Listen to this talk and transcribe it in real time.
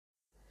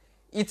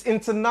It's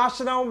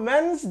International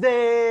Men's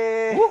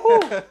Day.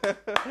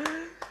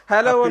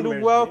 Hello Happy and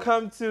Men's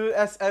welcome to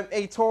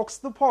SMA Talks,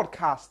 the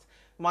podcast.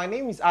 My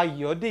name is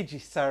Ayodeji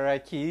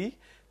Saraki.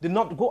 Do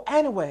not go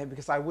anywhere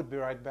because I would be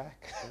right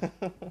back.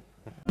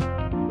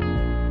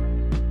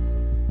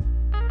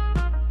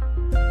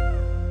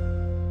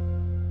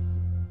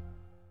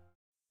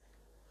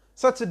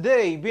 So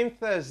today, being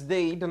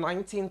Thursday, the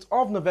 19th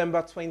of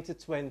November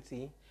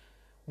 2020,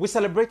 we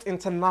celebrate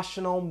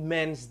International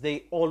Men's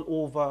Day all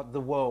over the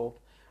world.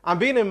 And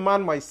being a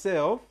man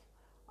myself,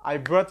 I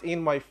brought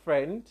in my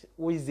friend,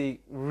 who is a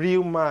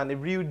real man, a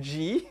real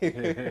G,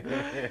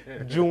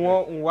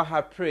 Juwon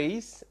Nwaha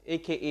Praise,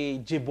 aka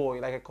J-Boy,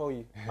 like I call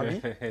you,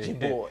 Abi?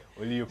 J-Boy.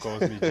 Only you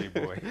calls me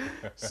J-Boy.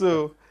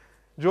 So,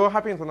 Juwon,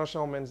 happy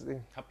International Men's Day.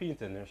 Happy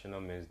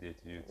International Men's Day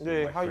to you,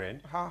 Yeah, my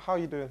friend. how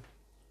you doing?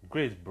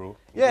 Great, bro.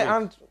 Yeah, Great.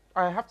 and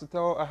I have to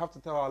tell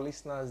our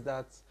listeners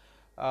that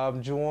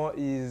Juwon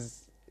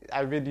is.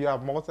 I read you are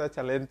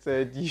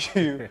multi-talented.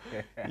 You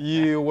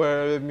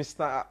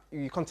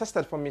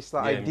contested for Mr.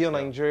 Ideal Mr.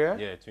 Nigeria.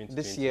 Yeah, 2020.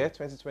 This year,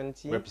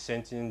 2020.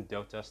 Representing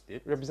Delta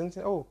State.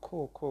 Representing. Oh,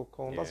 cool.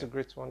 Yeah. That's a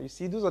great one. You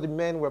see, those are the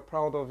men we're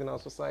proud of in our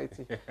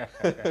society.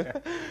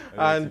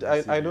 And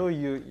I know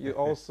you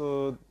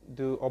also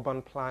do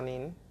urban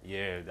planning.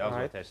 Yeah, that was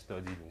Right. what I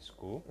studied in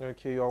school.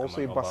 Okay, you're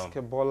also a an urban-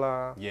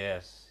 basketballer.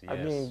 Yes, I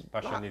mean,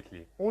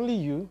 passionately. Only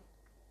you.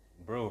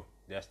 Bro,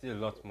 there's still a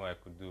lot more I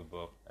could do,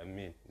 but I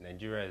mean,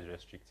 Nigeria is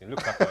restricting.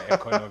 Look at our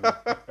economy.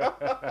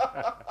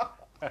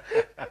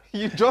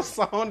 You just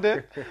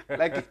sounded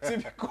like a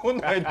typical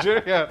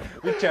Nigerian.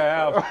 Which I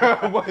have.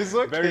 But it's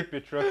okay. Very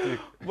patriotic.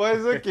 But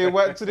it's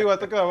okay. Today we're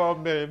talking about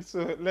men,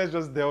 so let's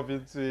just delve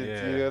into it.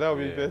 Yeah, That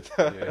would be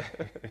better. Yeah.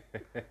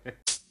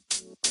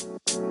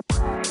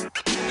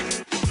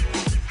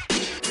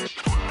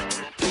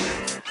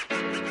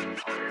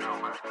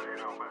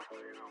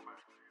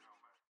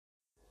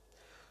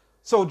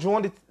 So,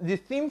 Juwon, the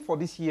theme for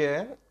this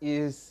year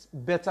is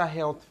better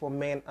health for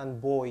men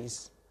and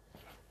boys.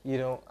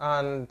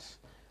 And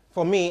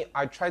for me,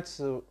 I tried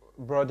to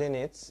broaden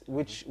it,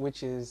 which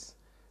is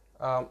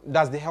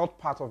that's the health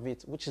part of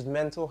it, which is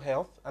mental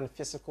health and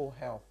physical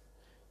health.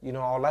 I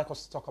would like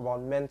us to talk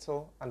about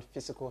mental and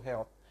physical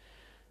health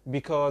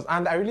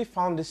and I really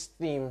found this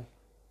theme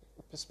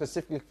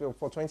specifically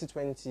for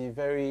 2020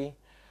 very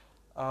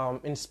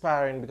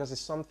inspiring because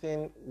it's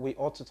something we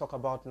ought to talk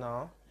about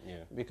now.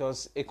 Yeah.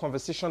 Because a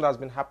conversation that's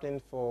been happening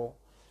for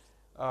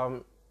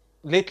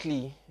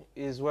lately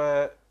is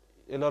where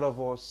a lot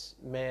of us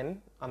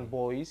men and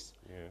boys,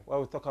 where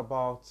we talk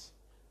about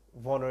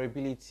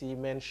vulnerability,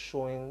 men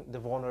showing the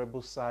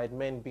vulnerable side,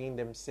 men being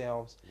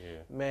themselves,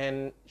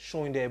 men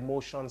showing their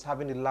emotions,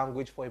 having the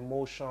language for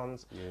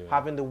emotions,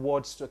 having the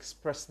words to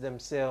express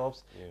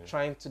themselves,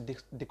 trying to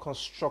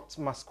deconstruct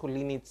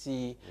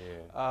masculinity,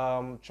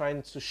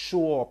 trying to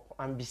show up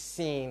and be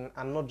seen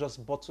and not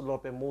just bottle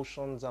up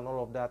emotions and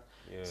all of that.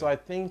 So I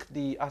think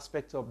the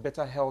aspect of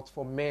better health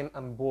for men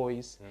and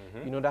boys,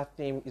 that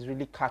theme is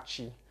really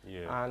catchy.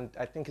 And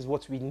I think is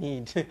what we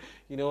need.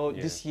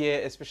 This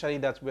year, especially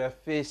that we are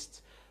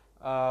faced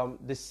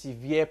the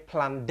severe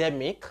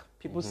pandemic.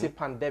 People say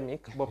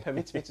pandemic, but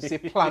permit me to say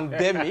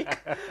pandemic.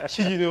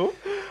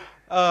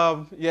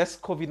 Yes,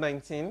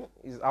 COVID-19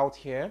 is out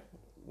here.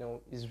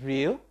 Is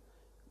real.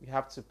 You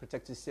have to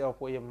protect yourself,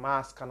 wear your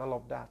mask and all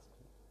of that.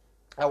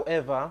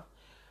 However,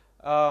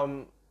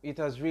 it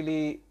has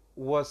really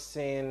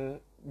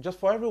worsened just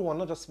for everyone,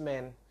 not just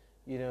men.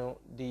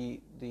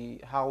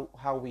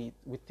 How we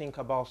think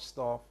about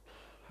stuff,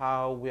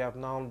 how we have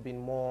now been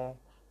more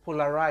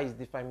polarized,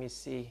 if I may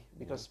say,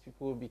 because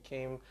we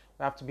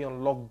have to be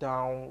on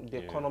lockdown, the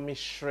economy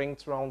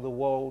shrinks around the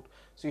world,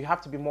 so you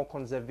have to be more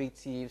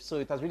conservative. So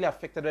it has really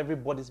affected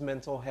everybody's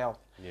mental health.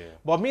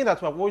 But me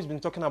that we've always been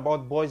talking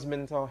about boys'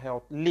 mental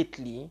health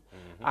lately,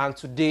 and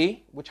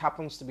today, which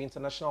happens to be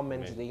International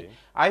Men's Day,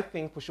 I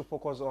think we should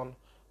focus on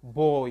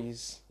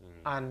boys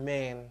and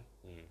men.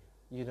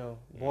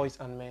 Boys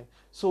and men.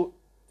 So,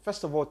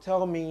 first of all,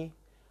 tell me,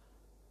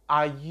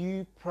 are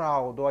you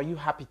proud or are you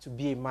happy to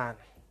be a man?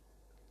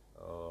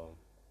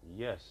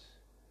 Yes,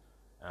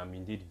 I'm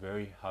indeed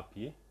very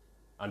happy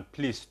and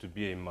pleased to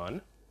be a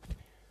man.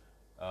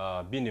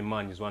 Being a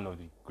man is one of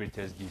the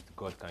greatest gifts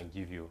God can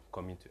give you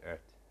coming to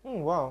earth.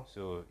 Wow.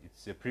 So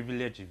it's a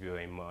privilege if you're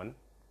a man,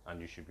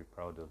 and you should be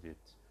proud of it.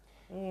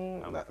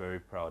 I'm very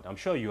proud. I'm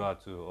sure you are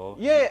too. Or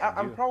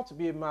I'm proud to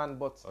be a man,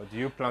 but... Or do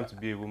you plan to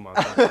be a woman?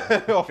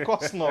 Of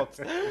course not.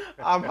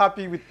 I'm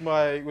happy with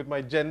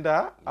my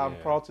gender. I'm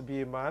proud to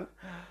be a man.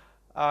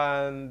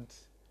 And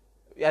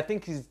I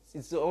think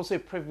it's also a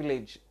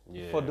privilege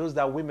for those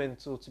that are women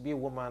to be a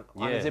woman.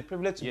 And it's a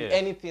privilege to be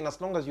anything as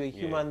long as you're a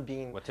human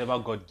being. Whatever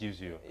God gives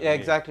you.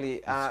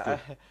 Exactly.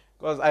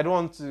 because I don't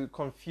want to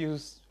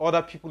confuse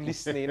other people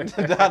listening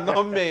that are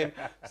not men,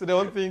 so they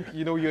don't think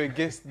you're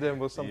against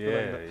them or something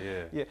like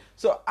that. Yeah.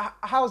 So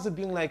how's it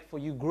been like for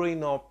you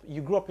growing up?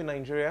 You grew up in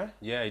Nigeria?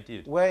 Yeah, I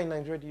did. Where in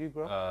Nigeria do you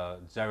grow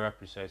up? Zara,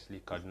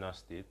 precisely, Kaduna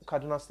State.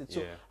 Kaduna State.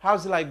 So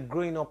how's it like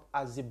growing up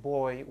as a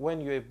boy?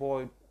 When you're a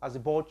boy, as a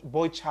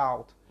boy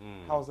child,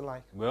 how's it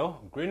like?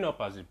 Well, growing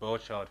up as a boy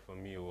child for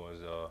me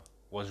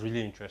was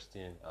really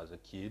interesting as a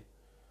kid.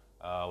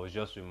 I was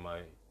just with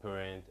my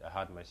parent. I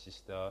had my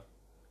sister,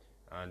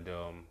 and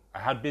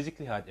I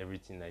basically had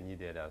everything I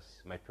needed. As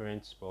my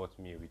parents spoiled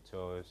me with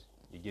toys,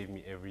 they gave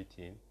me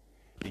everything.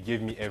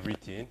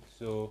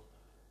 So,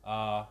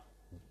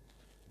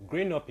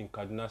 growing up in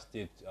Kaduna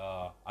State,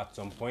 at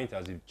some point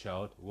as a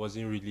child,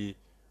 wasn't really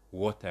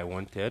what I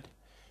wanted,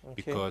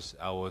 because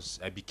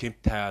I became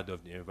tired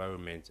of the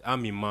environment.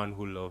 I'm a man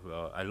who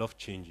I love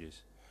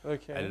changes.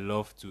 Okay. I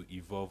love to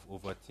evolve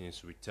over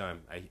things with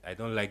time. I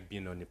don't like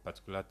being on a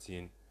particular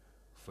thing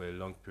for a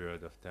long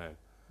period of time.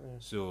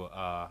 So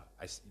I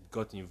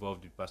got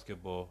involved with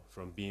basketball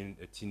from being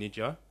a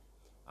teenager,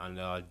 and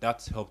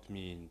that's helped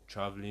me in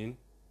traveling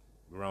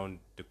around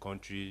the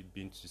country,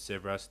 been to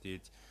several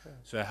states.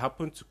 So I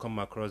happened to come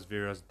across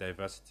various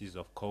diversities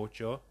of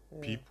culture,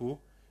 people,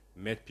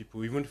 met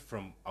people even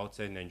from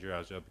outside Nigeria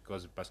as well,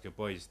 because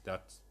basketball is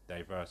that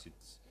diverse.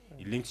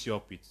 It links you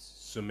up with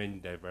so many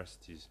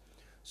diversities.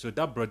 So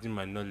that broadened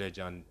my knowledge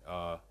and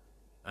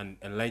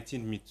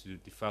enlightened me to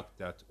the fact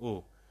that,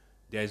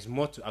 there is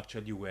more to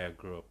actually where I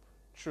grew up.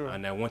 True.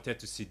 And I wanted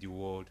to see the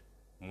world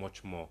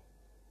much more.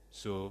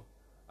 So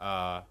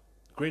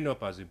growing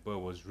up as a boy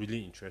was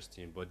really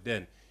interesting. But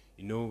then,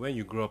 when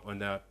you grow up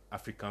under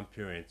African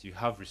parents, you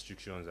have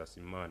restrictions as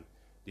a man.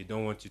 They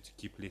don't want you to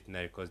keep late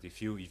night because they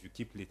feel if you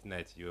keep late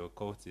night, you're a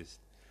cultist.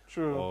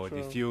 True. Or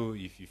they feel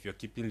if you're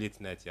keeping late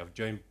night, you have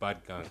joined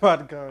bad gang.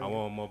 Bad gang. I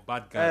want more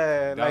bad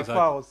gang. Like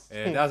Faust.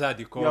 That's how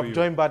they call you. Have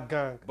joined bad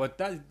gang. But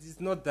it's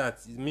not that.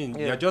 I mean,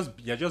 you're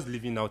just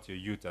living out your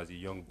youth as a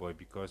young boy,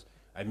 because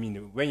I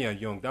mean, when you're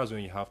young, that's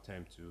when you have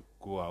time to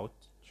go out,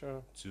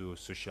 to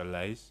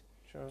socialize,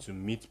 to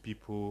meet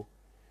people.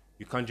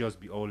 You can't just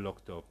be all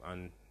locked up,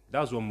 and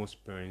that's what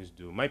most parents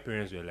do. My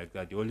parents were like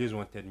that. They always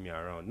wanted me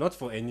around, not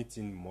for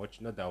anything much,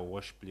 not that I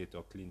wash plate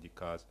or clean the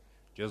cars.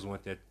 Just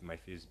wanted my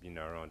face being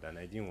around, and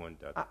I didn't want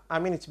that. I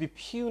mean, it'd be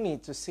puny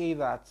to say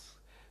that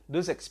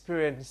those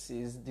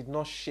experiences did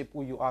not shape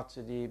who you are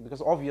today,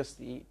 because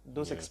obviously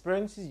those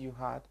experiences you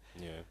had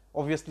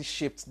obviously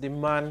shaped the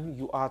man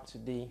you are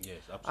today.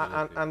 Yes,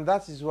 absolutely. And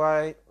that is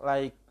why,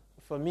 like,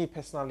 for me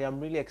personally, I'm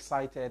really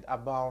excited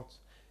about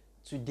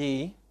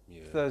today,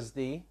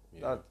 Thursday,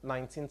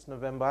 19th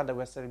November, that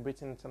we're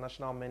celebrating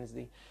International Men's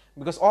Day,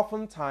 because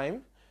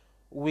oftentimes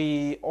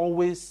we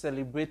always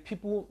celebrate,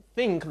 people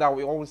think that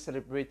we always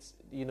celebrate,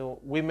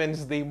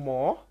 Women's Day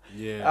more.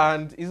 Yeah.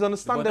 And it's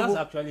understandable. But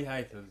that's actually how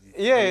it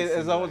is.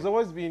 It's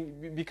always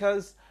been,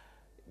 because,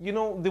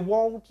 the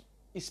world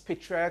is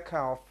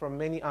patriarchal from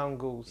many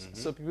angles.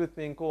 So people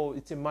think,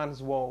 it's a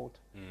man's world,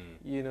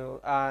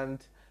 and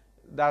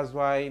that's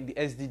why the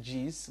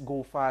SDGs,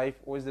 Goal 5,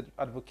 always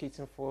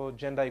advocating for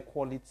gender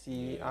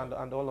equality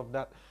and all of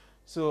that.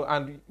 So,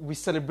 and we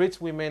celebrate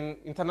women,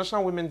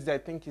 International Women's Day, I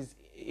think, is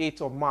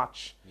 8th of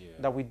March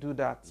that we do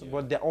that.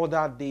 But the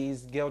other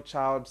days, girl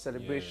child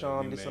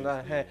celebration, this and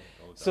that.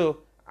 So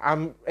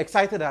I'm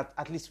excited that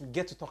at least we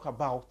get to talk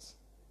about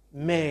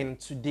men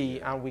today,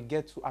 and we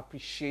get to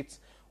appreciate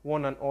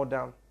one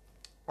another.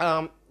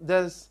 I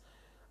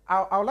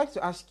would like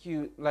to ask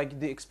you, like,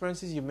 the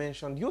experiences you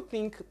mentioned, do you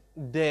think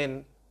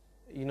then,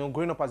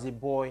 growing up as a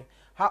boy,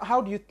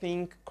 how do you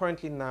think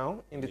currently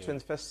now in the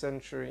 21st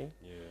century,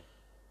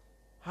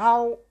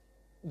 how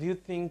do you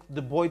think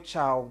the boy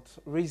child,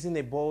 raising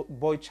a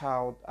boy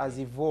child, has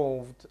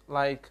evolved?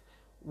 Like,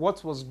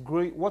 what do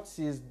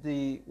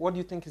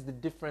you think is the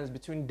difference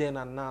between then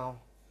and now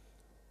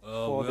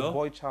for the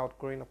boy child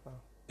growing up now?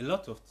 A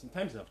lot of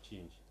times have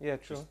changed. Yeah,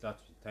 true. To start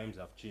with, times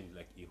have changed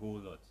like a whole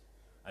lot.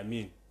 I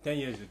mean, 10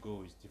 years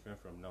ago is different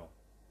from now.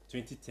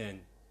 2010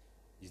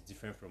 is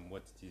different from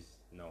what it is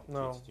now,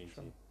 2020.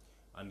 True.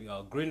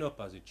 And growing up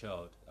as a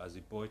child, as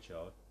a boy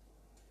child,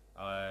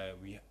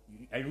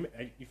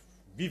 if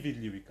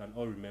vividly we can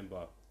all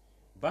remember,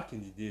 back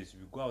in the days,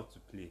 we go out to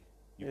play.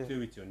 You play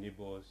with your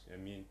neighbors. I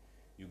mean,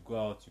 you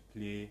go out, you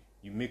play,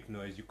 you make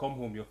noise, you come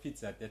home, your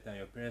feet are dead, and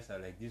your parents are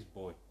like, this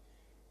boy,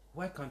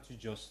 why can't you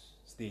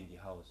just stay in the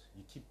house?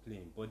 You keep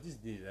playing. But these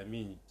days, I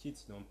mean,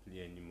 kids don't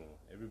play anymore.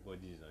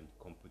 Everybody is on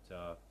the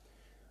computer.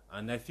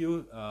 And I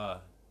feel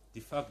the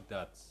fact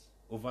that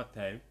over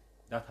time,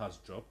 that has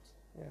dropped.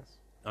 Yes.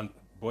 And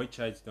boy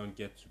childs don't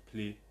get to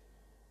play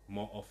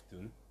more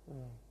often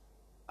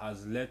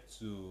has led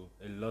to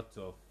a lot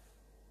of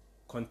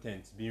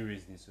content being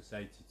raised in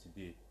society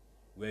today,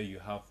 where you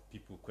have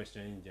people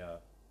questioning their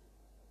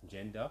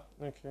gender.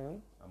 Okay.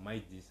 Am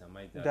I this? Am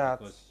I that?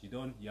 Because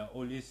you're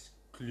always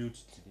glued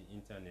to the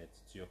internet,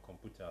 to your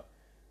computer,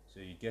 so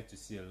you get to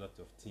see a lot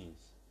of things.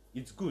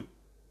 It's good.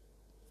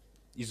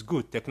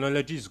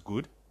 Technology is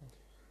good,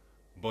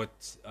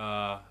 but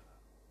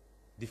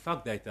the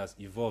fact that it has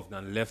evolved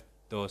and left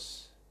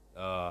thus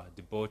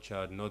the boy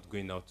child not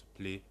going out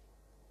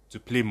to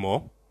play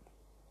more,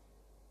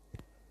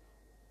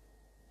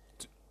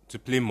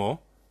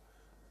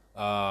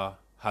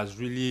 has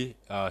really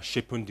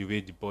shaped the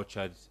way the boy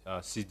child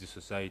sees the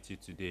society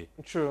today.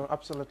 True,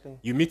 absolutely.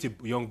 You meet a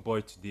young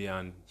boy today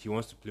and he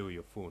wants to play with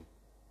your phone.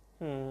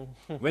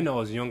 When I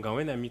was younger,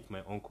 when I meet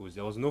my uncles,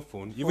 there was no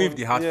phone. Even if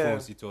they had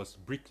phones, it was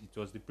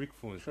the brick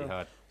phones they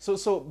had.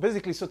 So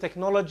basically,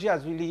 technology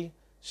has really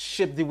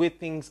shaped the way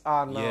things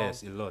are now.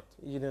 Yes, a lot.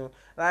 You know,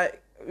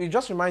 like, it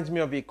just reminds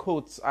me of a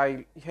quote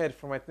I heard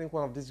from, I think,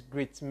 one of these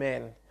great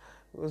men,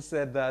 who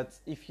said that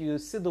if you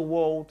see the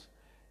world,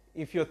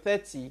 if you're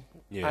 30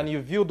 and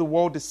you view the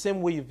world the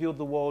same way you view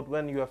the world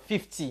when you are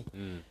 50,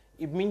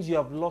 it means you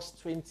have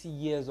lost 20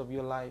 years of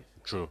your life.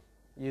 True.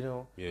 You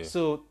know? Yeah.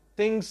 So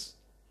things,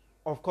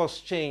 of course,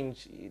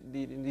 change.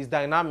 It's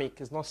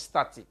dynamic. It's not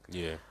static.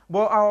 Yeah.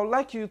 But I would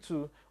like you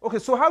to... Okay,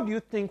 so how do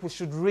you think we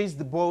should raise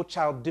the boy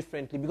child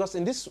differently? Because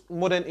in this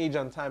modern age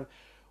and time,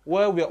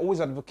 where we are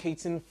always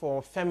advocating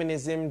for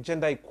feminism,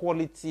 gender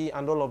equality,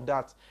 and all of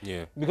that.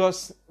 Yeah.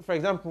 Because, for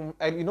example,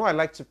 I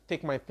like to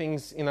take my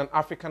things in an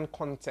African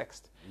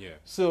context. Yeah.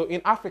 So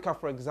in Africa,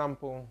 for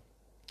example,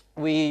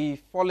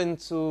 we fall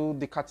into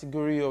the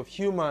category of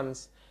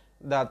humans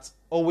that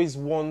always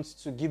want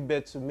to give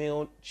birth to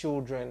male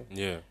children.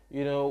 Yeah.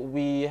 You know,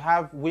 we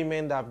have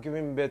women that have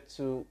given birth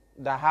to,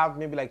 that have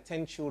maybe like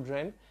 10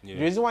 children. Yeah.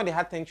 The reason why they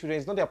had 10 children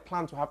is not their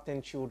plan to have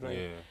 10 children.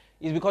 Yeah.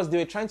 It's because they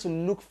were trying to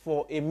look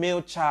for a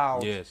male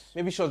child. Yes.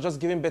 Maybe she was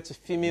just giving birth to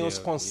females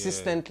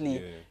consistently.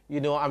 Yeah.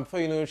 You know, I'm sure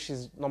you know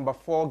she's number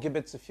 4, give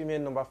birth to female,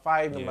 number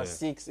 5, number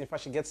 6. In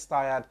fact, she gets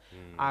tired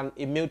and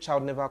a male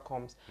child never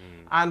comes.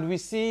 And we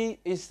see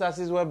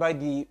instances whereby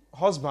the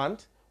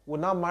husband will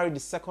now marry the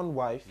second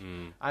wife,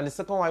 and the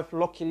second wife,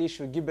 luckily,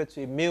 she'll give birth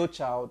to a male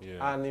child,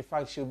 and in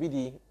fact, she'll be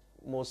the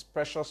most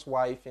precious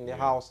wife in the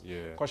house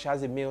because she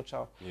has a male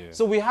child.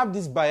 So we have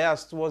this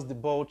bias towards the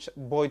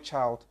boy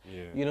child.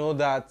 You know,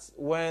 that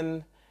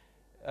when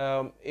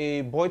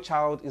a boy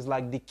child is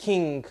like the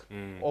king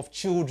of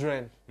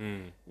children.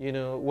 You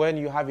know, when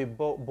you have a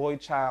boy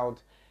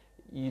child,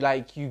 you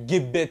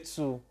give birth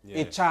to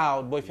a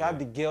child, but if you have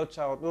the girl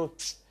child, no,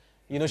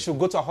 you know, she'll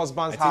go to her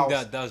husband's house. I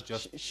think that's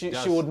just... She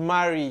would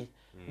marry,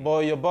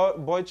 but your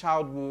boy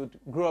child would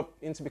grow up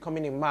into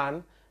becoming a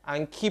man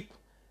and keep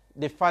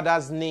the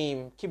father's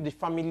name, keep the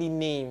family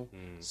name.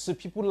 So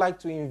people like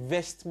to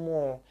invest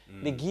more.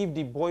 They give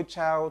the boy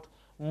child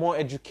more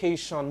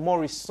education, more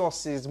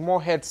resources, more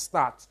head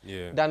start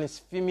than his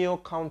female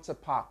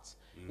counterpart,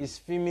 his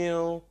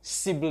female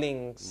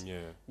siblings.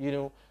 You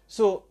know.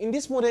 So in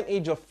this modern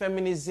age of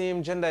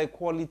feminism, gender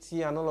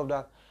equality, and all of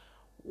that,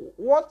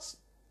 what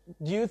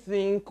do you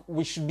think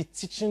we should be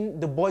teaching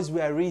the boys we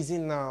are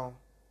raising now?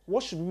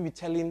 What should we be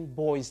telling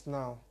boys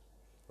now?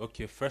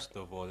 Okay, first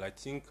of all, I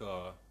think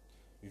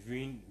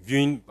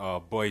viewing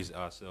boys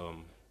as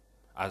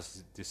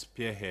the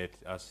spearhead,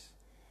 as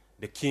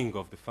the king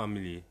of the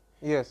family,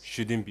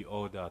 shouldn't be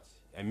all that.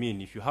 I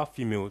mean, if you have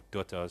female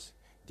daughters,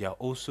 they are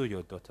also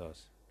your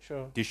daughters.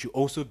 Sure. They should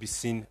also be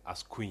seen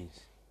as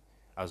queens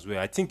as well.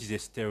 I think it's a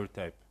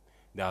stereotype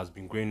that has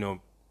been growing up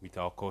with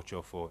our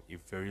culture for a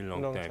very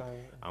long time.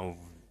 And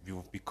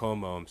we've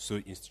become so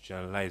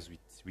institutionalized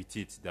with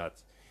it that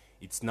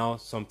it's now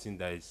something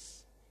that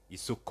is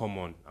so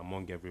common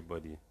among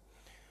everybody.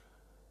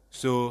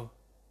 So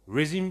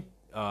raising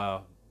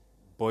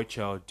boy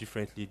child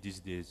differently these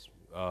days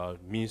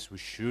means we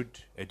should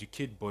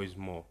educate boys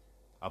more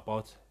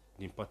about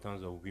the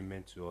importance of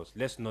women to us.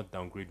 Let's not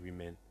downgrade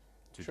women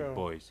to the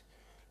boys.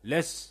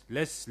 Let's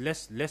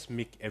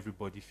make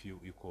everybody feel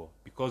equal,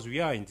 because we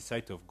are in the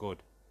sight of God.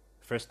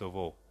 First of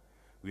all,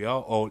 we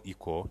are all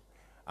equal,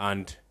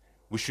 and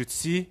we should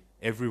see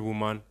every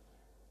woman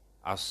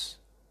as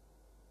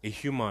a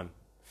human,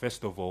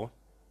 first of all,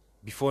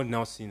 before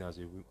now seen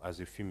as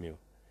a female.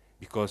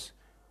 Because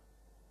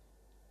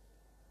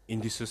in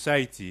the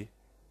society,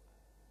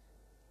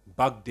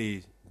 back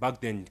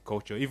then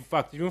culture, in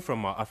fact, even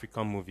from our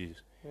African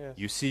movies,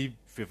 you see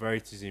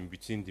favoritism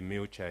between the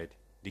male child.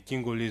 The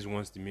king always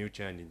wants the male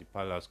child in the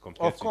palace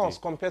compared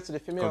to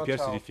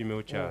the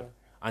female child.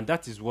 And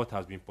that is what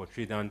has been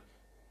portrayed. And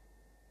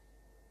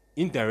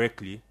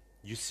indirectly,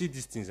 you see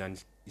these things and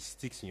it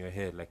sticks in your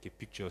head like a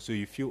picture. So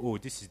you feel, oh,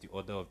 this is the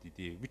order of the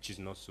day, which is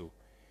not so.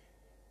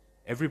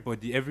 Every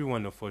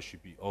one of us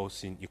should be all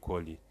seen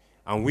equally.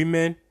 And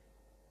women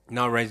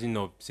now rising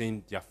up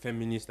saying they're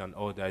feminists and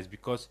all that is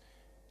because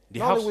they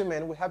not only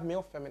women, we have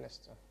male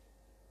feminists too.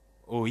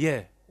 Oh,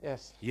 yeah.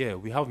 Yes. Yeah,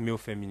 we have male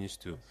feminists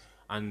too. Yes.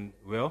 And,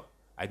 well,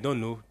 I don't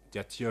know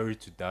their theory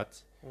to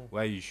that,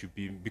 why you should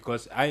be...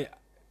 Because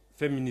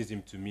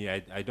feminism to me,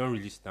 I don't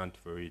really stand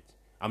for it.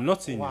 I'm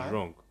not saying it's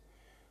wrong.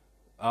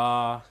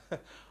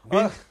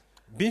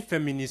 Being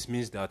feminist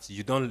means that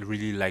you don't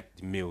really like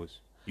the males.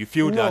 You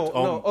feel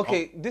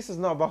this is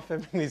not about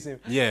feminism.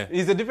 Yeah.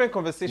 It's a different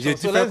conversation.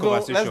 Let's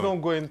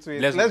don't go into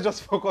it. Let's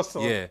just focus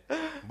on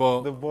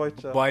the boy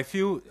child. But I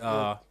feel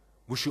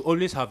we should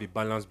always have a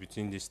balance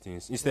between these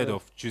things instead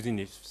of choosing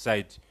a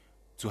side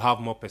to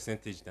have more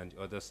percentage than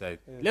the other side.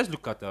 Let's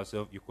look at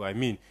ourselves equal. I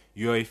mean,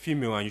 you're a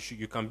female and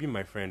you can be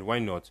my friend. Why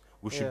not?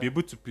 We should be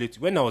able to play.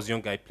 When I was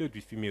younger, I played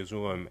with females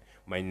who were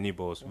my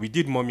neighbors. We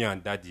did mommy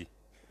and daddy.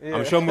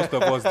 I'm sure most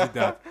of us did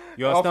that.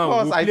 You understand? Of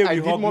course, we play, I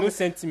we did hug, no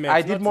sentiment.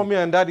 I did mommy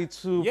and daddy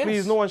too. Yes.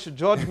 Please, no one should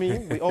judge me.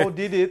 We all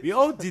did it. We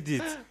all did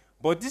it.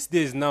 But these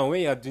days now,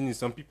 when you're doing it,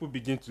 some people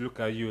begin to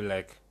look at you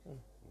like,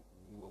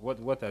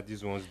 what are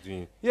these ones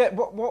doing? Yeah,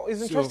 but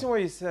it's interesting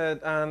what you said,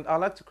 and I'd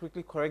like to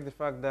quickly correct the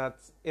fact that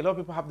a lot of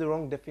people have the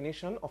wrong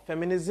definition of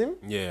feminism.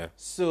 Yeah.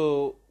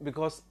 So,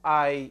 because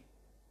I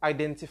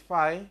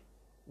identify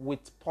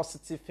with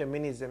positive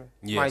feminism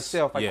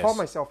myself, I call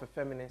myself a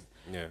feminist.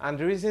 Yeah. And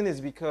the reason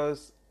is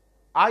because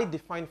I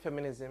define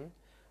feminism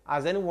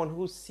as anyone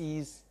who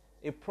sees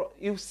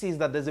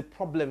that there's a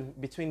problem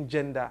between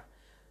gender,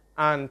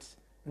 and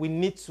we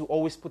need to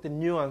always put a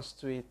nuance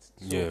to it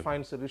to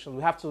find solutions.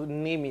 We have to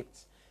name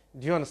it.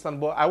 Do you understand?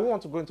 But I won't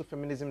want to go into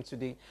feminism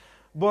today.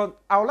 But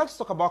I would like to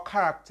talk about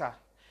character,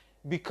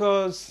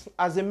 because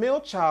as a male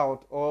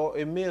child or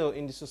a male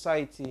in the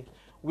society,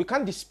 we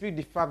can't dispute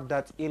the fact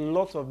that a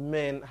lot of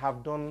men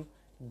have done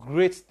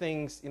great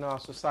things in our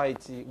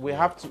society. We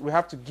have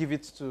to give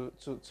it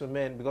to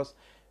men, because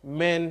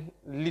men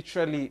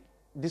literally,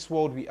 this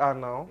world we are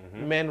now,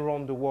 men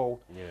run the world.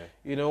 Yeah.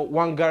 You know,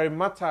 Wangari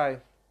Maathai,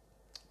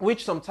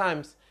 which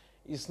sometimes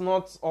is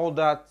not all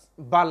that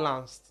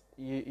balanced,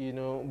 you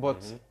know, but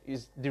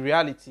is the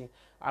reality.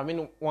 I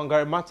mean,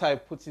 Wangari Maathai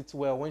puts it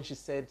well when she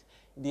said,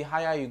 the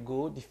higher you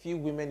go, the few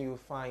women you will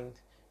find.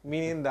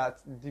 Meaning that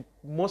the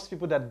most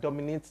people that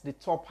dominate the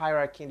top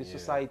hierarchy in the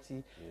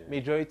society,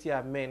 majority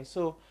are men.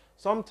 So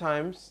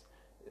sometimes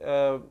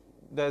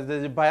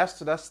there's a bias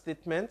to that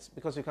statement,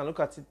 because you can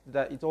look at it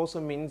that it also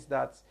means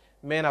that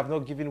men have not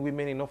given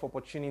women enough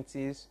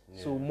opportunities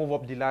to move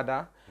up the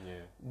ladder. Yeah.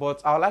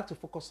 But I would like to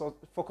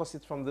focus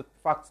it from the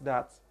fact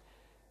that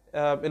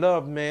a lot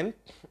of men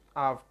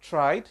have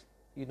tried,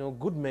 you know,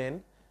 good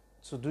men,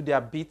 to do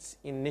their bit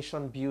in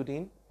nation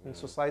building, in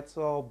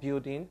societal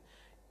building,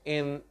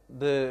 in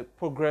the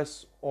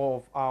progress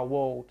of our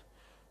world.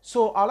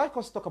 So I'd like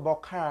us to talk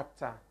about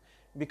character,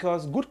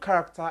 because good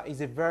character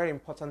is a very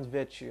important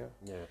virtue.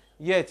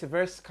 Yeah, it's a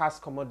very scarce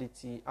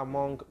commodity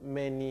among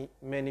many,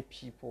 many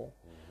people.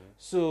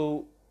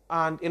 So,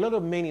 and a lot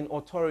of men in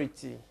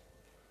authority,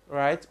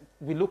 right,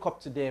 we look up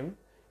to them.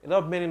 A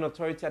lot of men in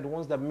authority are the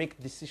ones that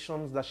make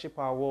decisions that shape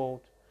our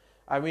world.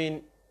 I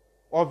mean,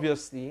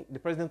 obviously, the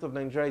president of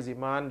Nigeria is a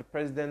man. The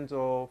president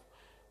of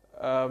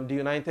the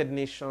United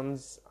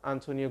Nations,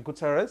 Antonio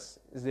Guterres,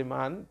 is a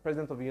man,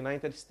 president of the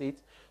United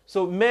States.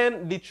 So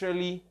men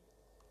literally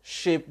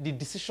shape the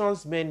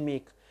decisions men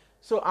make.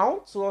 So I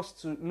want us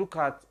to look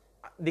at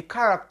the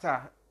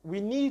character. We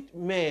need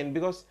men,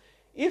 because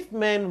if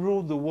men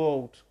rule the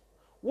world,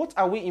 what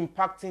are we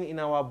impacting in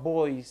our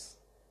boys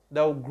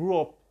that will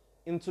grow up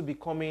into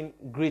becoming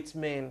great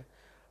men?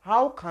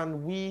 How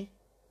can we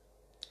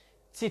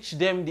teach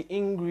them the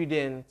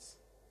ingredients,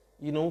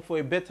 you know, for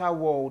a better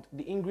world,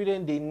 the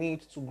ingredient they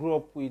need to grow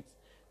up with?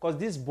 Because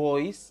these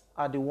boys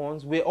are the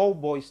ones, we're all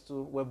boys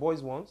too, we're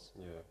boys once.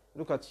 Yeah.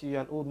 Look at you,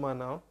 you're an old man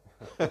now.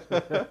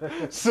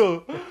 So,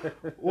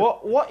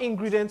 what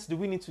ingredients do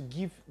we need to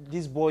give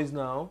these boys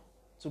now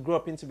to grow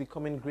up into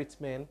becoming great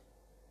men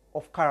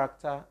of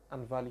character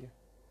and value?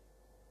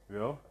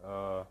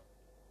 Well,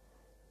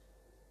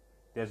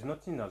 there's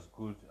nothing as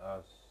good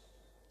as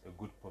a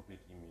good public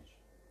image.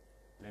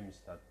 Let me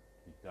start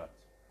with that.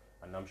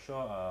 And I'm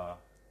sure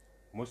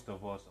most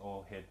of us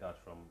all heard that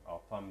from our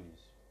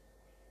families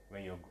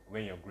when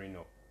you're growing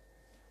up.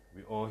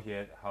 We all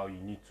hear how you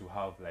need to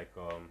have like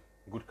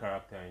good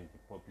character in the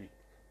public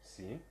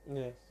scene.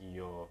 Yes. In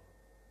your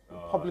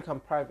public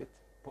and private.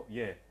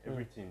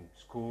 Everything.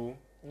 School,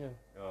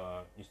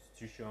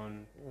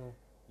 institution,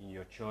 in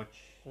your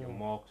church, your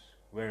mosques,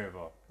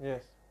 wherever.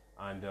 Yes.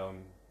 And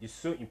it's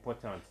so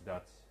important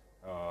that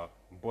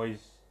boys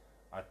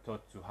are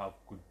taught to have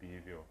good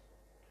behavior,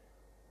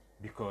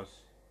 because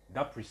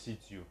that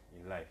precedes you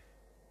in life.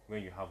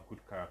 When you have good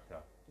character,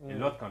 a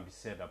lot can be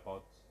said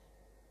about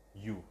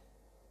you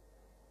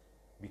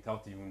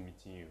without even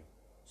meeting you.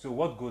 So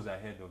what goes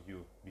ahead of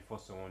you before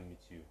someone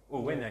meets you?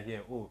 When I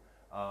hear,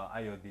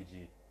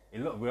 Ayodeji,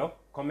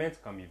 comments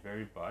can be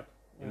very bad.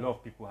 A lot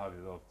of people have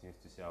a lot of things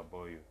to say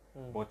about you.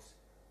 But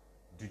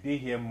do they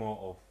hear more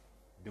of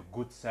the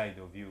good side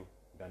of you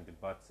than the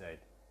bad side?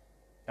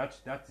 That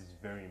is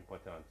very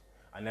important.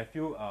 And I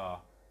feel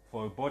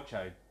for a boy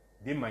child,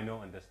 they might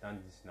not understand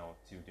this now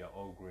till they are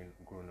all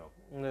grown up.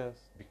 Yes.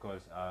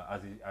 Because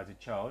as a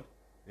child,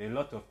 there are a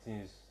lot of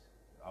things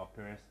our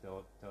parents tell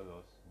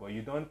us, but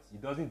it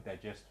doesn't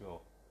digest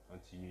well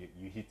until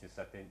you hit a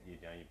certain age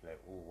and you're like,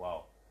 oh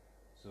wow,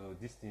 so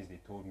these things they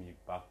told me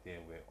back then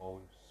were all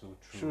so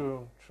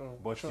true.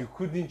 But we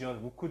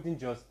couldn't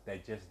just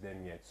digest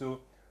them yet.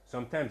 So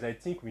sometimes I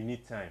think we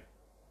need time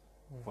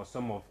for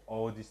some of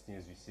all these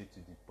things we say to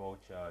the boy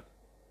child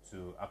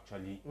to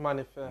actually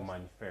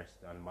manifest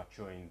and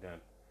mature in them.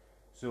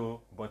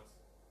 So, but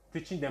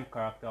teaching them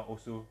character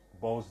also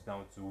boils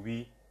down to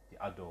we,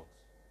 the adults.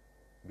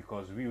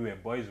 because we were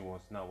boys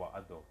once, now we're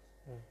adults.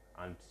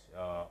 And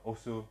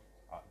also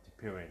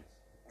the parents,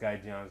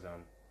 guardians,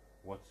 and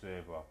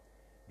whatsoever.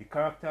 The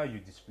character you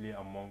display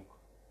among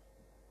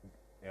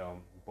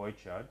boy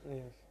child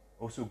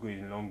also goes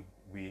a long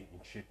way in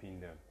shaping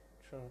them.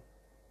 True.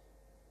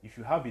 If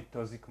you have a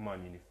toxic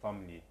man in a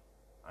family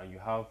and you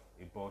have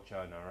a boy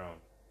child around,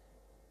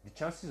 the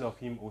chances of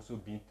him also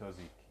being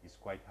toxic is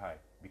quite high,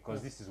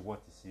 because this is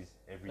what he sees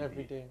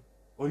every day.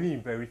 Only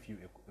in very few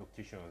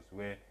occasions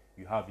where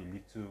you have a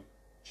little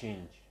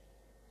change.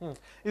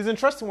 It's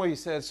interesting what you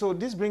said. So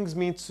this brings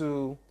me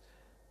to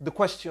the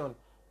question: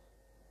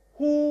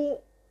 who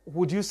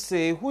would you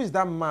say, who is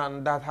that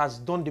man that has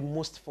done the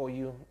most for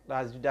you,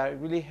 that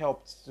really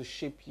helped to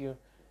shape you?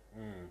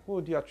 Who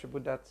would you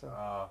attribute that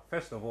to?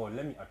 First of all,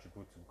 let me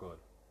attribute to God.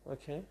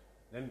 Okay.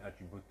 Let me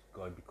attribute to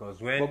God, because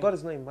when... But God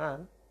is not a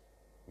man.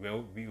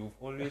 Well, he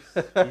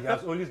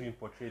has always been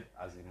portrayed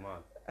as a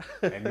man.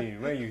 I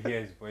mean, when you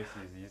hear his voices,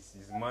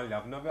 he's manly.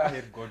 I've never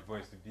heard God's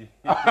voice to be...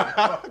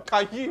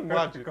 Can you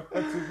imagine?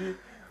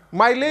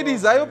 My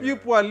ladies, I hope you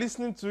people are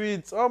listening to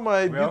it. All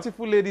my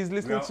beautiful ladies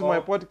listening to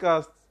my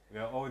podcast. We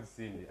are all the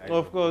same.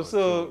 Of course.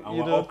 So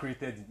you know, all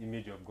created in the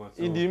image of God.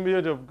 So in the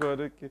image of God,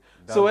 okay.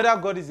 So whether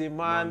God is a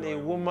man, a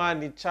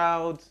woman, a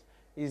child,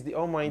 is the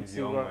Almighty, is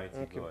the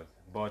Almighty God.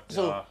 But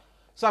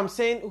so I'm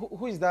saying,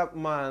 who is that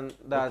man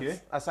that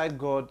aside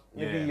God,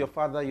 maybe your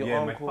father, your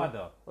uncle? My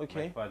father.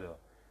 Okay. My father.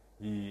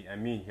 He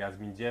has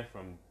been there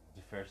from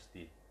the first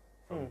day,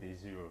 from day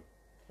zero.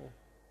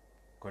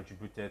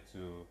 Contributed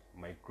to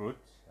my growth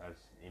as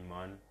a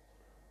man.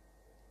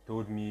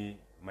 Told me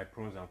my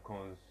pros and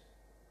cons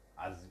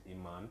as a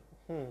man,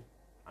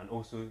 and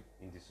also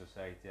in the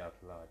society at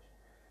large.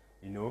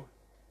 You know,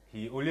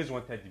 he always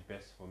wanted the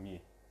best for me,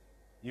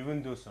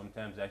 even though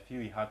sometimes I feel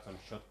he had some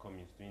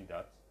shortcomings doing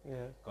that.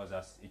 Because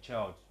as a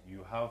child,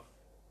 you have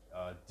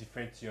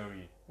different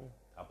theory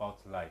about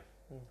life,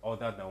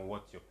 other than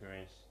what your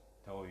parents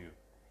tell you.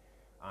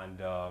 And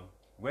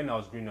when I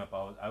was growing up,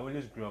 I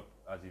always grew up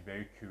as a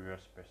very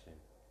curious person.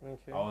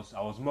 Okay.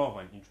 I was more of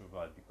an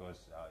introvert, because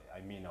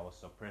I was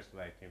suppressed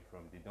where I came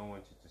from. They don't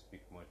want you to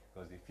speak much,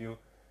 because they feel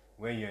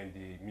when you're in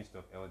the midst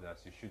of elders,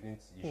 you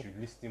should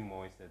listen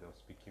more instead of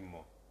speaking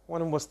more.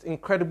 One of the most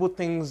incredible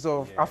things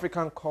of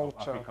African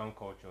culture.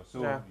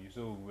 So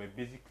so we're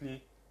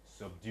basically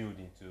subdued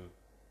into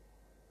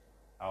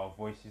our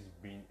voices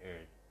being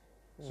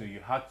heard. So you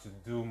had to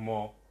do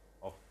more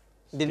of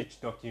speech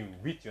talking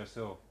with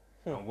yourself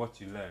and what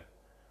you learn.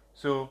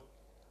 So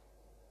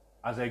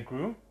as I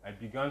grew, I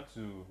began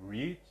to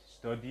read,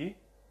 study,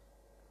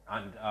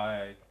 and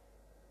I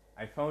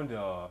found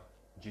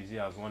Jay-Z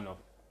as one of,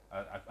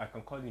 I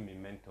can call him a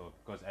mentor,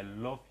 because I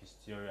love his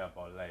theory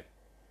about life,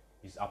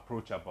 his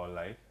approach about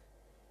life.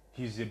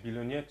 He's a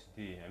billionaire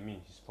today. I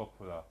mean, he's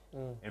popular.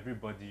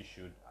 Everybody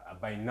should,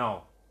 by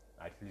now,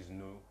 at least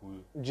know who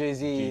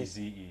Jay-Z is.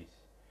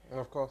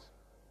 Of course.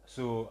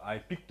 So I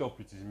picked up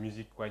with his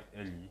music quite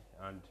early,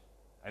 and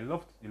I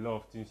loved a lot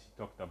of things he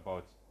talked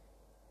about.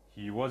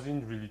 He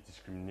wasn't really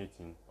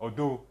discriminating,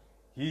 although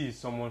he is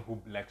someone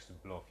who likes to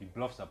bluff. He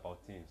bluffs about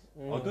things.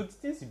 Although the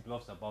things he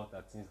bluffs about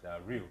are things that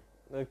are real.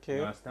 Okay.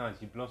 You understand?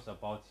 He bluffs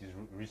about his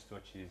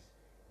researches.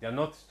 They're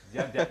not.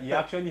 He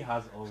actually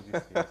has all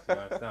these things. You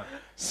understand?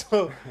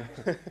 So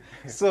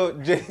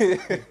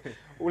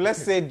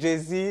let's say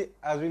Jay-Z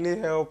has really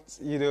helped.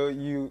 You know,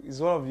 is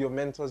one of your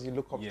mentors you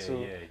look up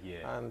to.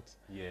 And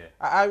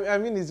I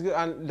mean, it's good.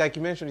 And like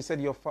you mentioned, you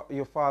said your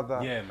father.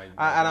 Yeah, my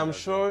and I'm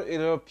sure a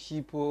lot of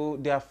people,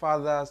 their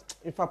fathers.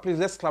 In fact, please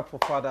let's clap for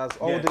fathers.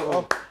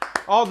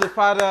 All the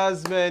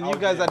fathers, man, you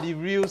guys are the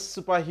real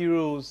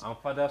superheroes. And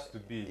fathers to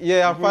be.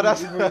 Yeah, and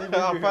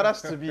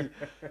fathers to be.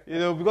 You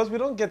know, because we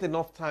don't get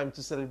enough time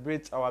to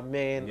celebrate our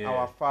men,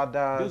 our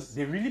fathers.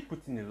 They really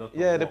put in a lot of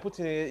work. they put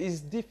in it's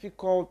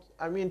difficult.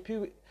 I mean,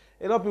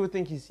 a lot of people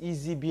think it's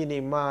easy being a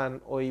man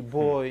or a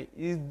boy.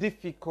 It's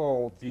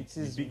difficult. It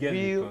is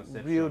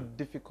real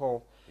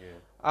difficult. Yeah.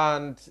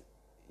 And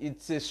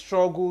it's a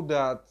struggle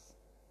that,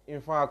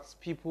 in fact,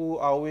 people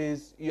are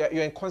always, you're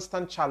in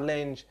constant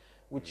challenge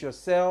with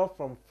yourself,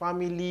 from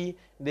family.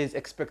 There's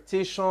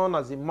expectation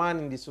as a man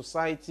in the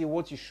society,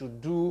 what you should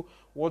do,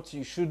 what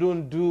you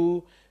shouldn't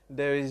do.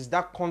 There is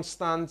that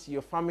constant,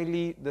 your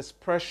family, there's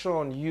pressure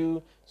on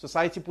you.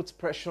 Society puts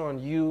pressure on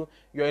you.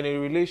 You're in a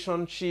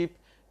relationship,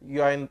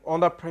 you are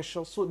under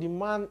pressure. So the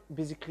man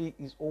basically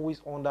is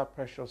always under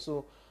pressure.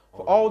 So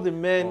for all the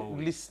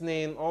men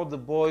listening, all the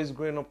boys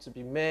growing up to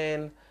be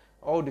men,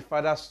 all the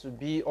fathers to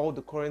be, all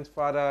the current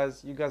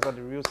fathers, you guys are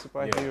the real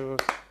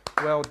superheroes. Yeah.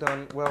 Well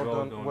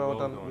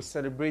done. We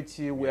celebrate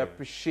you. We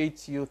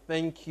appreciate you.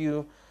 Thank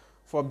you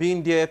for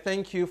being there.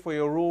 Thank you for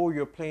your role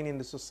you're playing in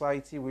the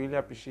society. We really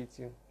appreciate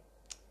you.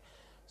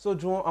 So,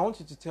 Juwon, I want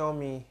you to tell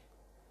me,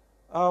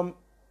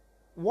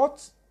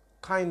 what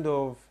kind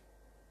of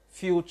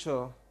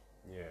future,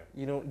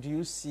 do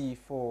you see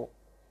for?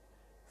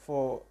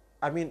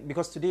 I mean,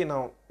 because today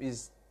now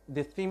is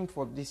the theme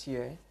for this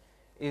year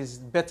is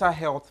better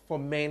health for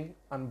men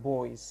and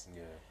boys,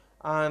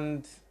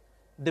 and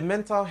the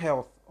mental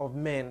health of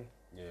men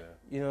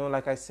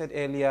Like I said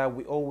earlier,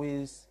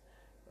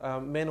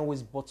 men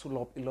always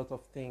bottle up a lot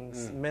of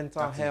things.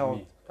 Mental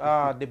health.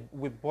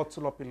 We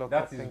bottle up a lot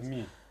of things. That is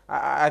me.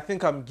 I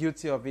think I'm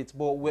guilty of it,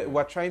 but we're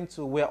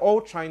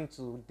all trying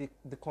to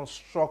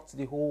deconstruct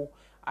the whole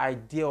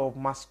idea of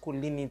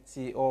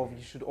masculinity, of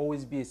you should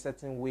always be a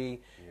certain way,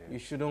 you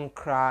shouldn't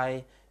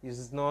cry, you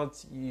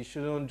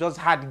shouldn't just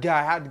hard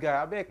guy.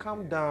 I better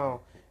calm down.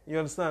 You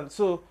understand?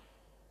 So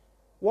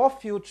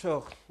what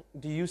future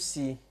do you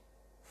see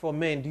for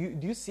men?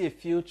 Do you see a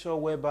future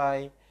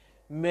whereby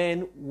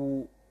men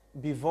will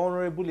be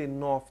vulnerable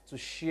enough to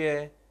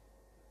share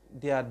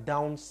their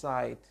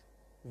downside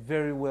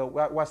very well?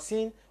 We're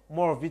seeing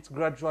more of it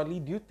gradually.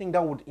 Do you think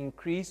that would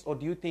increase, or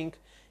do you think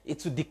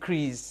it will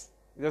decrease?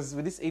 Because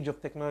with this age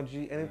of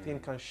technology, anything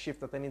can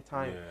shift at any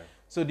time.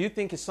 So do you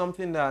think it's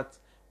something that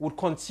would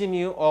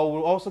continue, or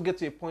will also get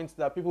to a point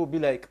that people will be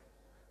like,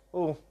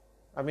 oh,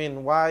 I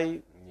mean, why?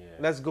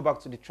 Let's go back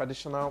to the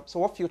traditional. So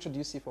what future do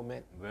you see for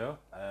men? Well,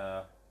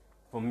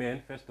 for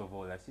men, first of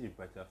all, I see a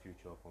better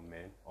future for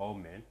men, all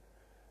men,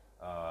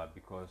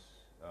 because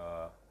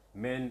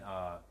men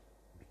are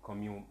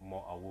becoming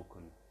more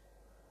awoken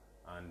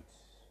and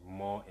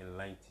more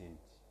enlightened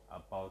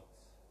about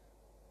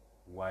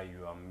why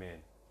we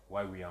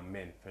are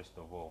men, first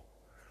of all.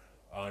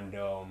 And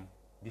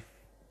the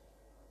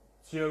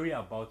theory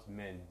about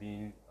men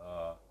being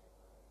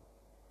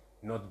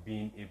not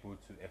being able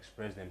to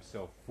express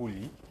themselves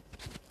fully,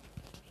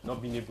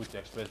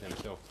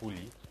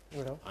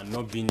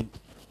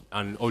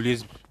 and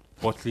always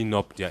bottling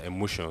up their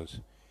emotions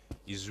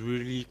is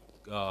really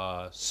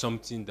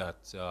something that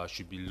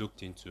should be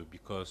looked into,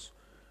 because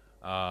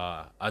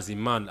as a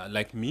man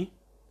like me,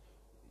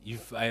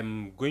 if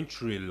I'm going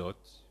through a lot,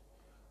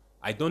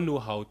 I don't know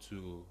how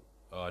to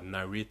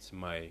narrate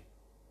my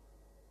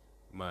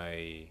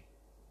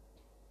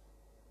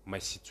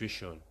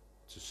situation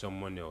to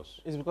someone else.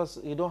 It's because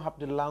you don't have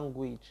the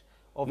language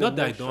of Not emotion.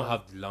 that I don't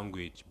have the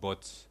language,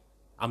 but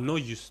I'm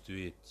not used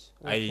to it.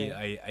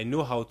 Okay. I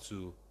know how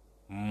to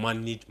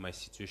manage my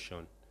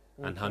situation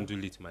and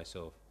handle it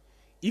myself.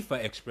 If I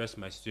express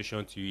my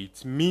situation to you,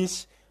 it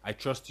means I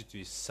trust you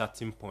to a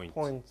certain point.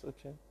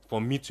 Okay.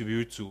 For me to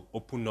be able to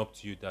open up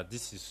to you that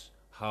this is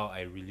how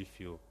I really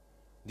feel.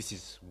 This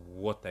is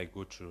what I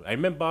go through. I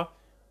remember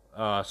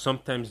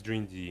sometimes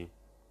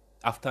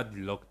after the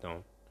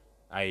lockdown,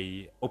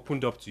 I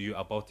opened up to you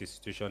about a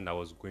situation I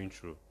was going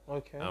through.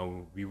 Okay.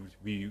 And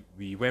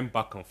we went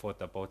back and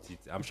forth about it.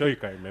 I'm sure you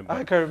can remember.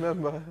 I can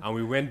remember. And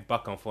we went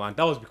back and forth, and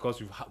that was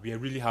because we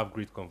really have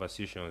great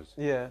conversations.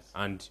 Yes.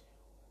 And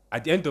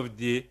at the end of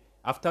the day,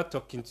 after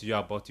talking to you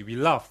about it, we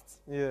laughed.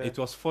 Yeah. It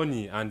was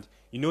funny, and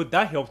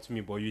that helped me,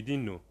 but you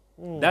didn't know.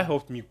 That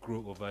helped me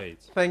grow over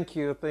it. Thank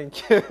you.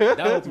 That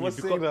helped me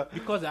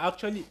because I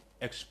actually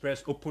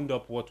opened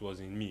up what was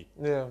in me.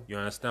 Yeah. You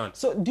understand?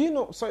 So do you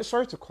know,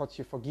 sorry to cut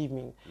you, forgive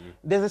me.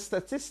 There's a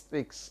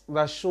statistics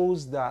that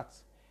shows that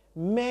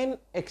men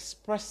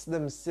express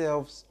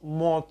themselves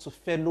more to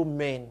fellow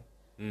men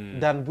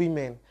than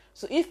women.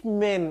 So if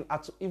men are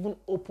to even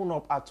open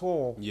up at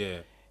all,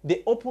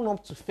 they open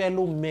up to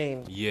fellow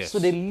men. Yes. So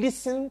they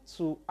listen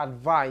to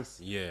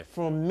advice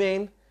from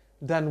men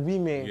than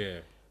women. Yeah.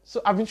 So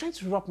I've been trying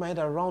to wrap my head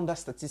around that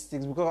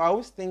statistics, because I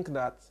always think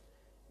that,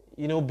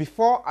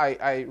 before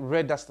I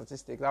read that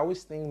statistics, I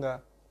always think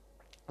that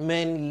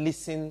men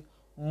listen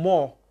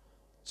more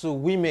to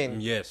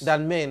women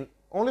than men,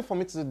 only for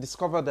me to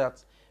discover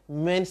that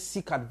men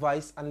seek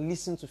advice and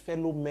listen to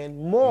fellow men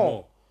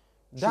more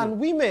than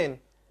women.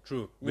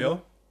 True.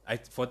 Well,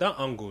 for that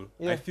angle,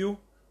 I feel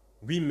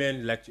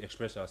women like to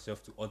express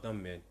ourselves to other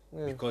men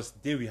because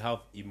they will have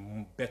a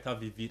better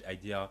vivid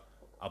idea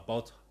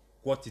about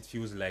what it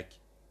feels like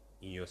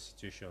in your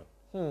situation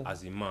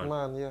as a man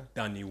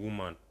than a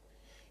woman.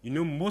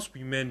 Most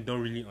women don't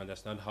really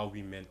understand how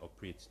women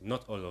operate.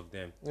 Not all of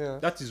them. Yeah.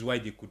 That is why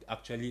they could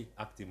actually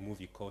act a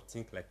movie called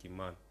Think Like a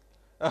Man.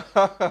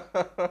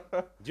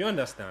 Do you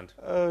understand?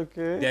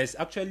 Okay. There's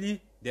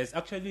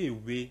actually a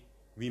way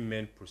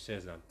women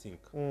process and think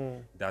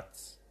that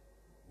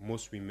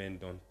most women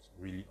don't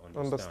really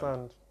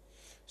understand.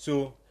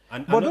 So,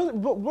 but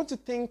don't you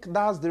think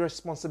that's the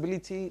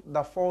responsibility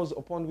that falls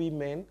upon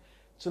women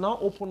to now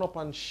open up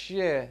and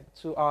share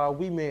to our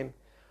women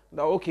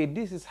that, okay,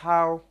 this is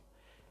how,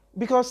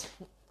 because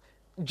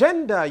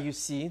gender, you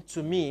see,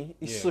 to me,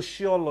 is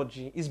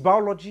sociology. It's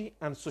biology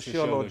and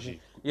sociology.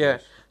 Yeah.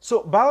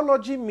 So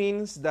biology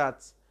means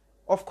that,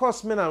 of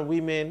course, men and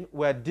women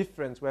were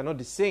different. We're not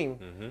the same.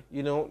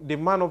 The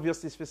man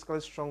obviously is physically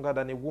stronger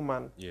than a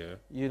woman. Yeah.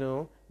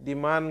 The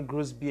man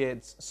grows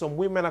beards. Some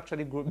women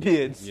actually grow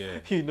beards. Yeah.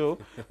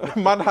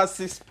 Man has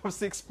six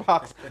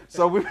packs.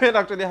 Some women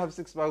actually have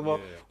 6 packs. But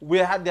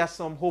there are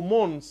some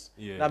hormones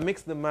that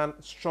makes the man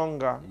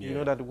stronger,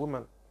 than the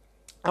woman.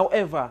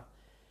 However,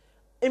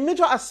 a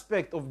major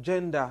aspect of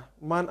gender,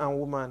 man and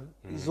woman,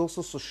 is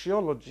also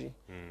sociology,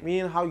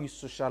 meaning how you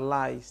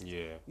socialize,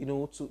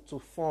 to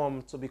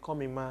form, to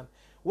become a man.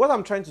 What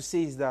I'm trying to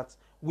say is that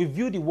we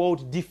view the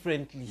world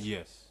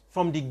differently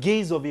from the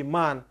gaze of a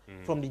man,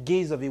 from the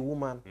gaze of a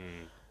woman.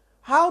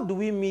 how do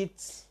we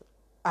meet?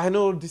 I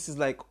know this is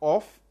like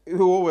off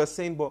what we're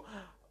saying, but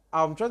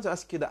I'm trying to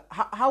ask you that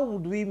how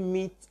would we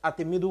meet at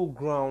a middle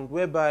ground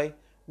whereby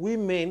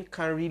women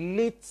can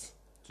relate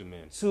to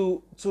men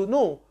to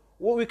know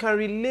what we can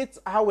relate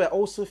how we're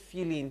also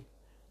feeling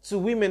to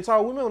women, so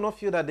our women will not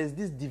feel that there's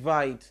this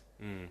divide.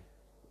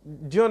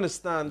 Do you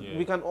understand? Yeah.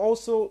 We can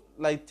also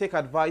like take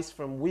advice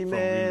from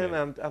women.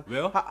 And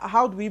well,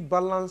 how do we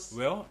balance?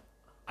 Well,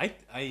 I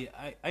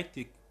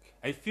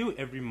feel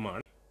every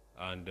man,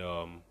 and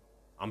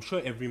I'm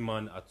sure every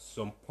man at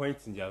some point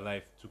in their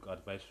life took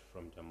advice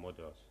from their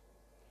mothers.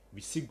 We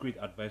seek great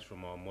advice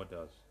from our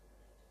mothers,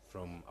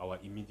 from our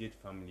immediate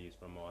families,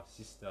 from our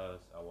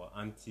sisters, our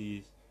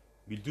aunties.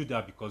 We do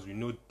that because we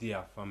know they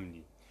are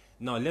family.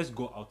 Now let's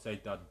go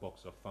outside that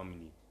box of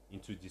family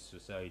into this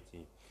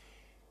society.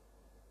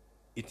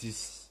 It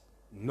is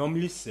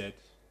normally said,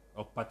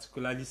 or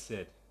particularly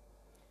said,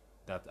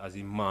 that as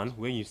a man,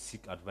 when you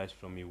seek advice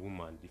from a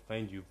woman, they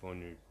find you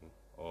vulnerable,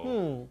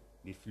 or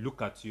they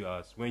look at you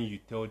as, when you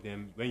tell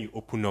them, when you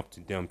open up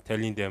to them,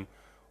 telling them,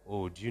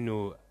 oh, do you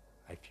know,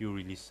 I feel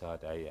really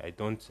sad. I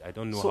don't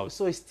know how.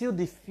 So it's still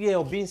the fear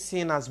of being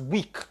seen as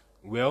weak.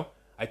 Well,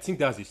 I think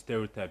that's a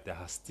stereotype that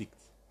has stuck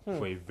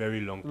for a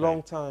very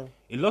long time.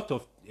 A lot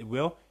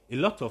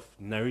of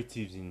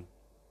narratives in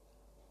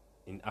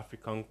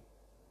African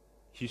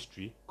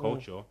history,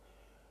 culture,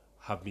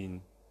 have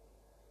been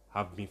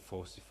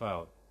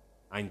falsified,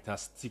 and it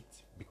has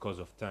sticked because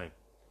of time.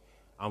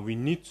 And we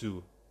need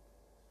to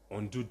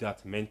undo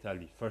that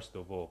mentally, first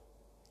of all.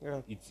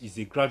 Yeah. It is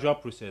a gradual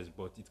process,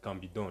 but it can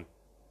be done.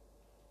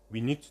 We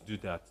need to do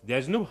that.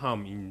 There's no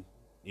harm in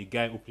a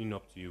guy opening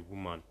up to a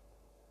woman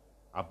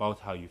about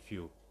how you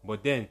feel.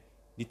 But then,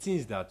 the thing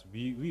is that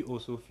we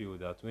also feel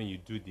that when you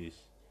do this,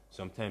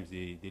 sometimes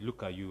they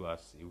look at you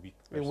as a weak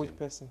person. A weak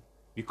person.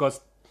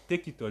 Because,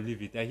 take it or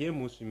leave it, I hear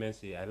most women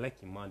say, I like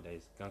a man that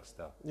is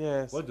gangster.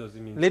 Yes. What does it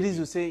mean? Ladies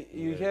will say,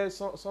 you hear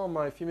some of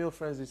my female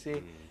friends, they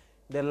say,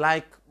 they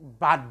like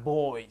bad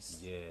boys.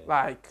 Yeah.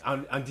 Like.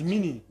 And the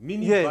meaning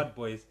bad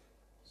boys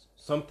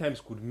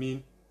sometimes could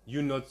mean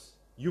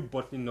you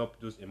bottling up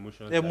those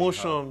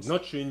emotions.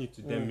 Not showing it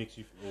to them makes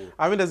you feel.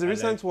 I mean, there's a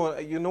recent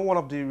one, one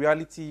of the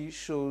reality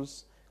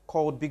shows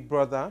called Big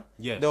Brother.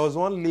 Yes. There was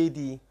one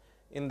lady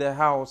in the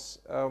house,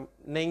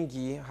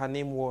 Nengi, her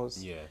name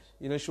was.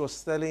 Yes. She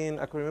was telling,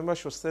 I can remember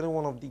she was telling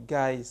one of the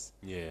guys.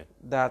 Yeah.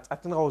 That, I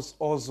think that was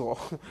Ozo.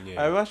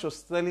 Yeah. I remember she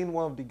was telling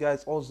one of the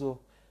guys also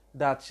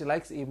that she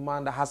likes a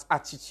man that has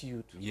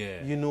attitude.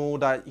 Yeah.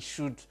 That he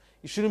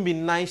shouldn't be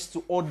nice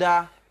to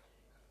other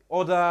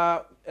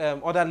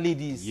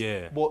ladies.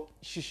 Yeah. But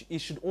he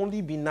should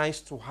only be nice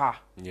to her.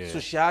 Yeah. So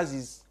she has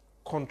his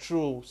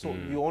control. So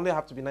you only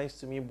have to be nice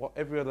to me, but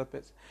every other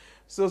person.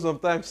 So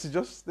sometimes she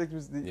just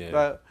takes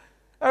that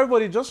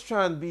everybody just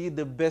try and be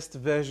the best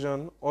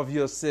version of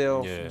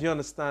yourself. Yeah. Do you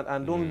understand?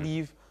 And don't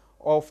live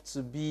off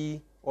to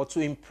be or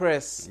to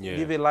impress.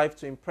 Live a life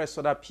to impress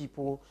other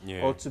people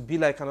or to be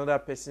like another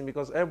person,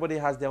 because everybody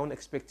has their own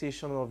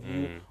expectation of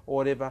you or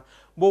whatever.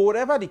 But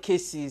whatever the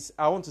case is,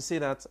 I want to say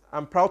that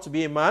I'm proud to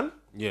be a man.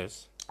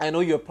 Yes. I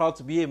know you're proud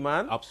to be a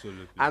man.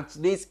 Absolutely. And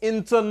today's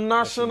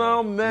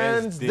International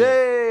Men's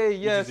Day.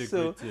 Yes,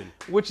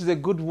 which is a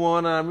good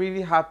one. And I'm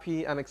really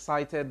happy and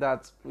excited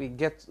that we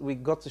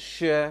got to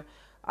share,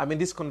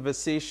 this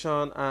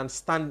conversation and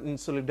stand in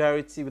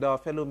solidarity with our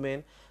fellow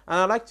men. And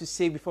I'd like to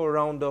say before we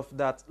round off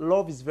that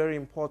love is very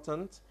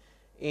important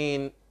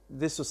in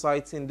this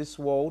society, in this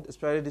world,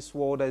 especially this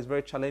world that is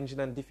very challenging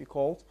and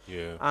difficult.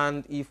 Yeah.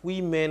 And if we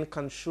men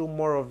can show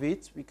more of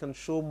it, we can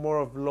show more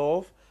of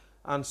love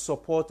and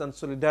support and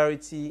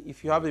solidarity.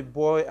 If you have a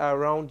boy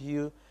around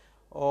you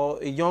or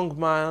a young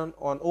man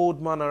or an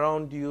old man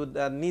around you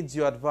that needs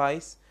your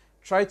advice,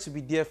 try to be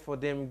there for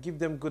them. Give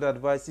them good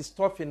advice. It's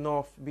tough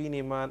enough being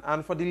a man.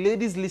 And for the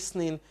ladies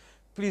listening,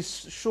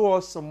 please show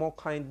us some more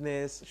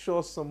kindness. Show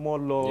us some more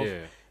love.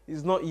 Yeah.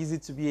 It's not easy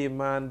to be a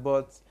man,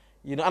 but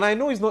and I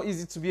know it's not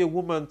easy to be a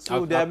woman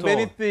too. There are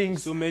many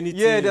things. So many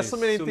things. Yeah, there's so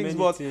many things,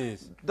 but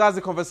that's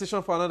a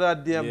conversation for another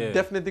day. I'm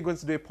definitely going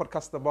to do a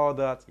podcast about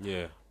that.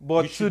 Yeah.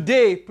 But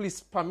today, please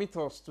permit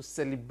us to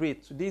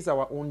celebrate. Today is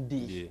our own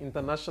day,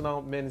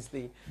 International Men's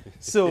Day.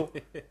 So,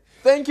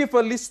 thank you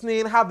for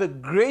listening. Have a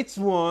great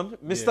one.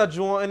 Mr.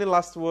 Juwon, any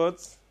last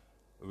words?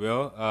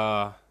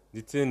 Well,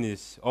 the thing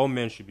is, all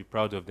men should be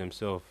proud of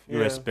themselves,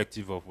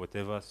 irrespective of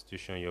whatever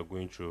situation you're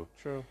going through.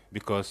 True.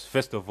 Because,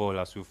 first of all,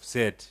 as we've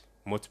said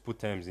multiple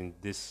times in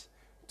this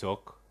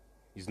talk,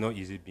 it's not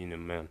easy being a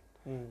man.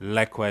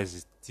 Likewise,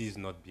 it is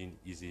not being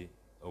easy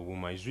a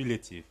woman. It's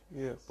relative.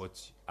 Yes.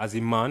 But as a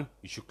man,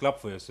 you should clap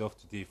for yourself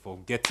today for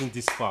getting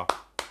this far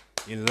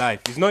in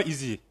life. It's not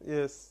easy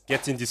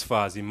getting this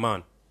far as a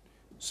man.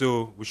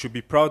 So we should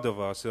be proud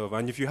of ourselves.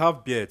 And if you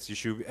have beards, you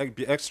should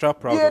be extra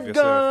proud of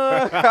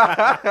yourself.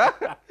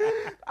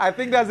 I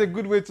think that's a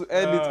good way to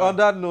end it. On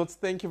that note,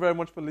 thank you very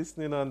much for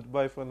listening, and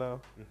bye for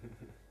now.